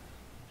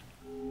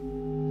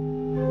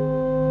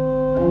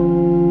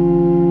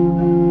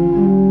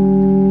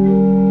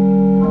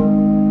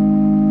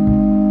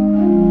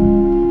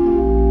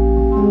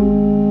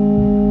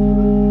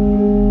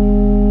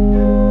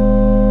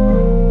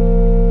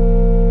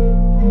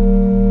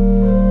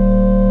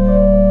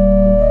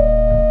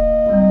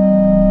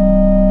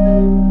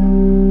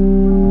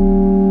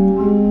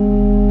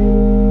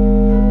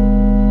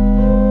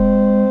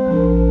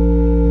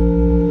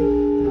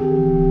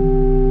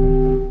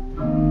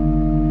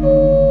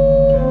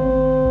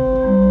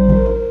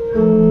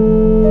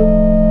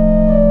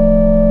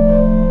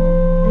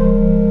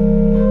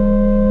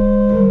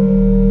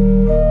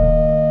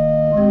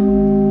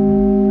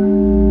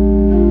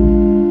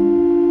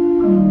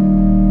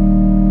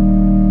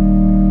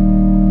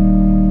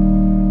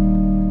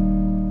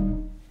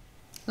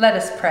 Let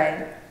us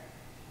pray.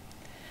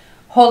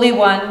 Holy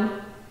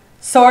One,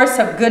 source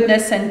of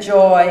goodness and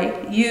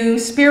joy, you,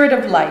 Spirit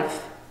of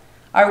life,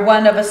 are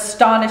one of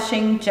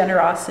astonishing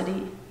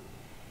generosity.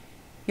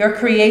 Your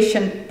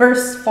creation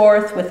bursts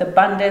forth with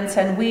abundance,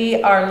 and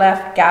we are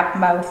left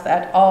gap-mouthed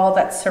at all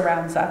that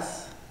surrounds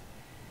us.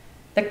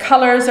 The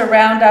colors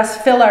around us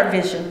fill our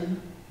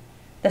vision.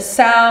 The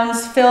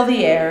sounds fill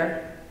the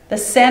air. The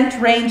scent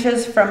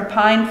ranges from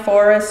pine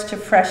forest to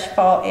fresh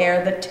fall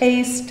air. The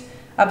taste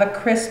of a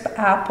crisp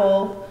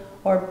apple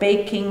or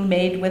baking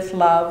made with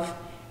love.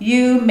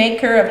 You,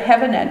 maker of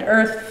heaven and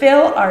earth,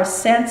 fill our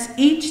sense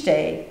each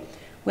day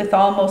with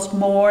almost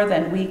more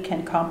than we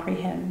can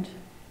comprehend.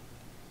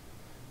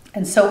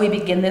 And so we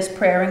begin this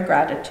prayer in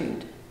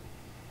gratitude.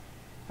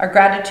 Our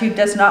gratitude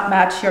does not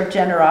match your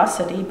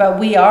generosity, but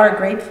we are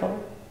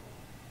grateful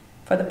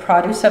for the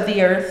produce of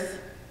the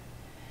earth,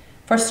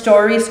 for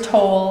stories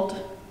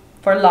told,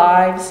 for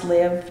lives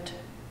lived.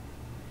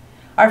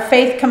 Our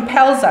faith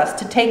compels us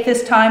to take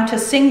this time to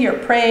sing your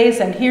praise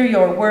and hear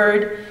your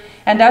word,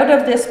 and out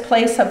of this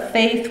place of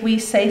faith we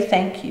say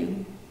thank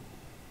you.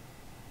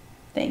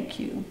 Thank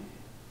you.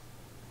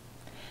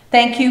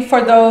 Thank you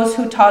for those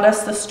who taught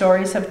us the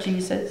stories of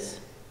Jesus.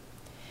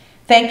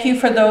 Thank you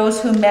for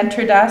those who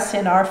mentored us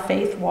in our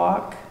faith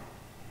walk,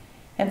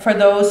 and for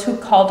those who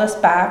called us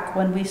back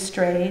when we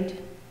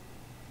strayed.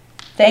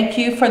 Thank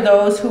you for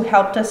those who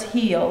helped us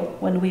heal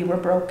when we were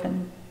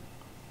broken.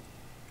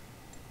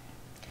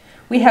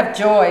 We have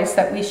joys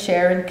that we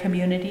share in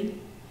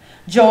community,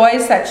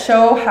 joys that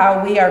show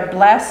how we are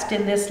blessed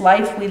in this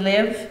life we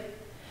live,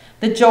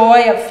 the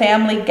joy of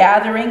family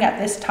gathering at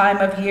this time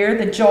of year,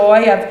 the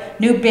joy of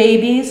new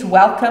babies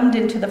welcomed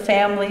into the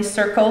family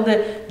circle,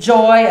 the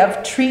joy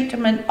of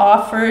treatment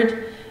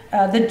offered,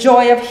 the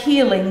joy of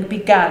healing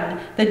begun,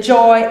 the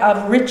joy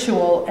of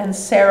ritual and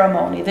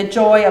ceremony, the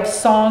joy of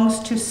songs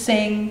to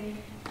sing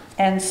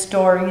and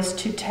stories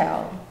to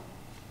tell.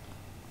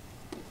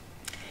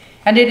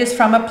 And it is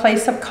from a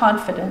place of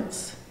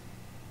confidence,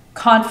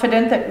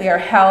 confident that we are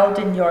held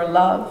in your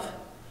love,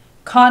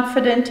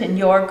 confident in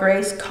your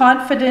grace,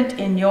 confident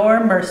in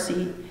your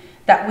mercy,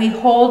 that we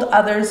hold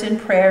others in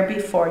prayer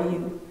before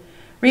you.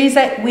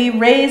 We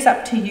raise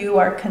up to you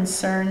our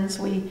concerns.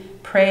 We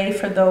pray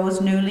for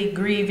those newly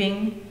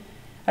grieving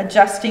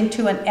adjusting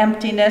to an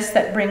emptiness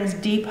that brings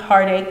deep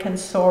heartache and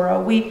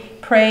sorrow. We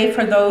pray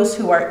for those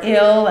who are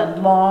ill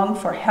and long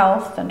for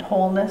health and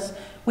wholeness.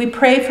 We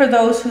pray for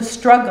those who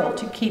struggle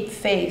to keep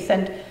faith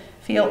and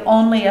feel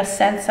only a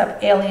sense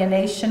of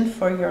alienation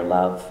for your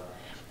love,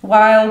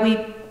 while we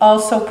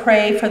also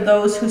pray for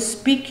those who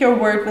speak your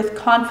word with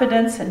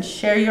confidence and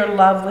share your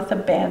love with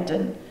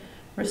abandon,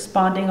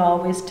 responding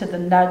always to the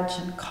nudge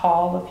and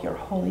call of your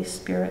Holy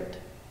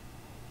Spirit.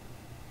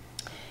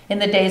 In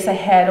the days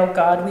ahead, O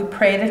God, we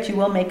pray that you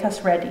will make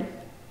us ready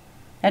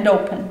and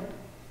open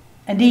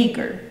and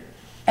eager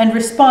and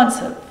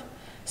responsive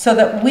so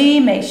that we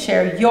may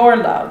share your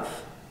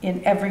love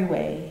in every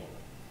way.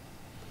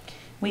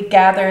 We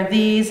gather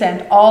these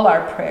and all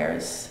our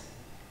prayers,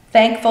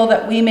 thankful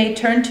that we may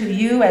turn to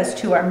you as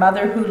to our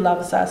mother who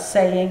loves us,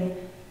 saying,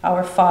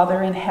 Our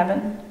Father in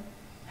heaven,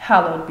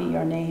 hallowed be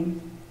your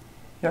name.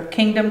 Your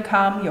kingdom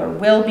come, your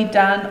will be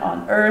done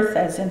on earth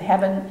as in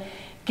heaven.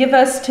 Give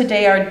us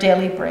today our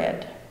daily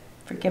bread.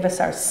 Forgive us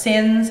our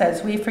sins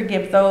as we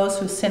forgive those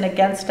who sin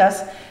against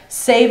us.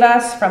 Save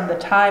us from the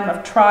time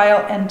of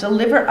trial and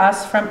deliver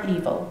us from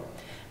evil.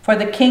 For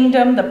the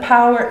kingdom, the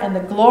power, and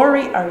the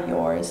glory are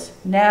yours,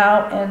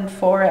 now and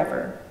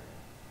forever.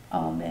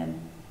 Amen.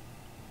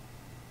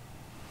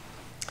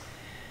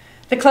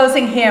 The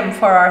closing hymn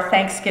for our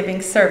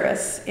Thanksgiving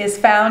service is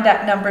found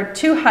at number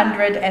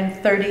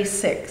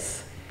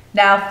 236.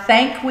 Now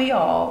thank we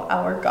all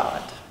our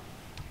God.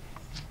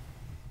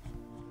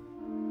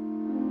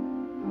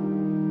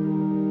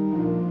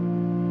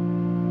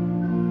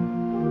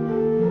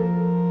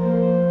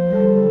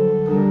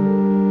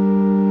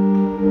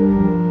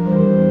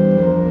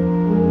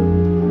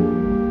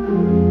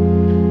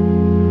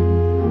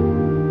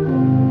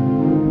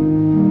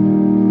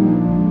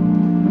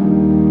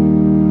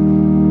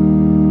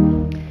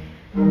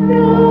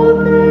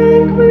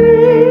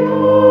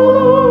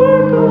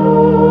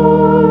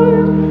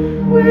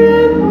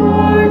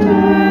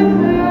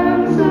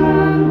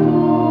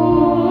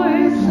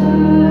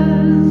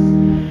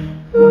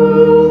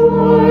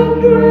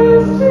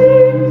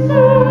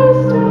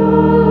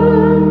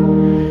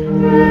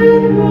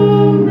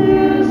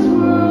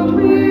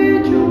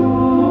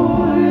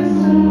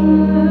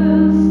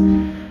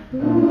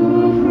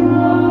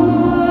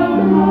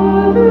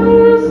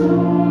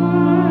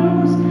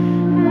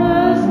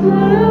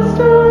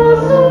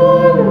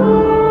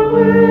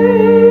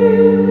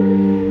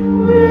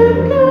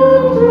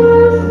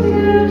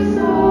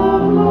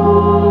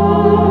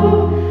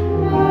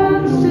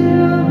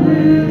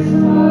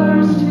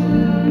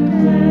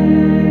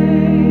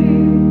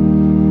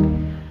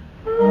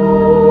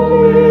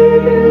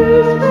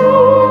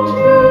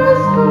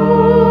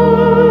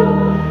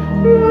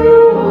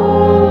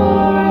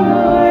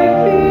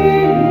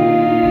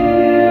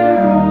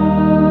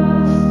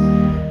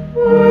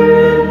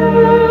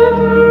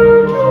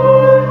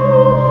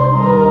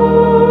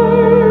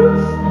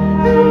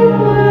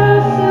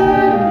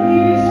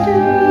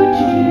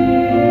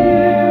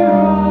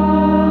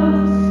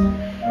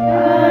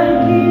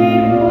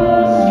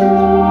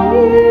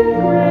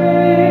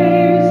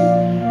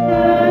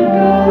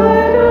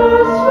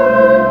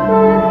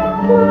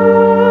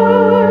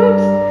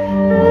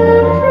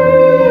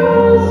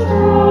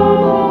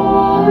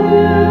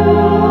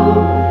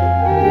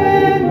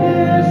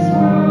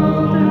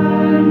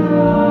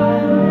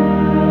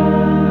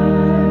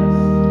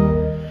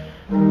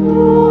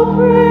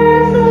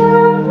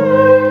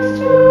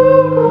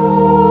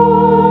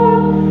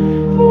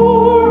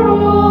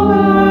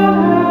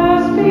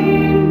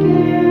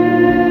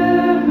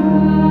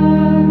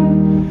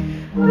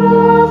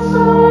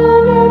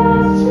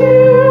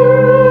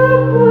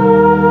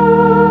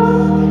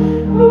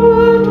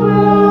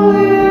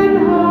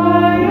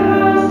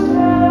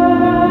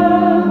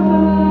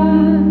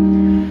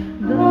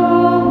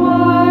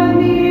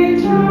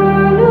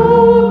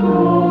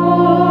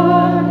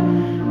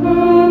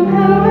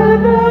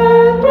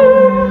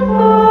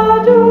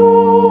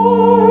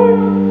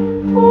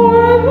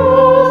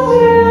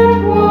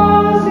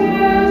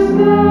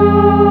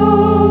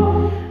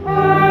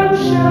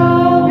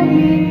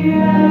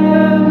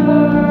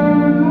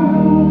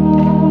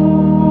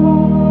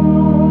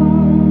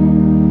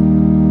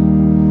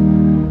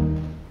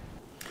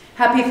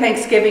 Happy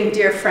Thanksgiving,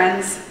 dear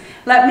friends.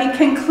 Let me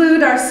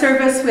conclude our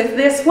service with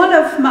this, one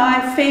of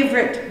my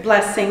favorite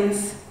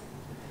blessings.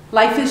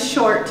 Life is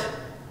short,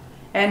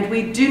 and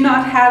we do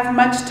not have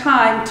much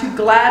time to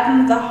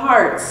gladden the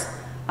hearts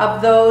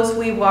of those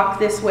we walk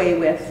this way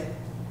with.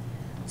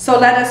 So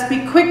let us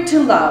be quick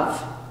to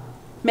love,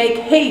 make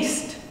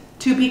haste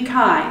to be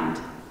kind,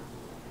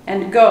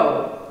 and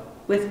go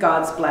with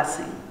God's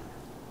blessing.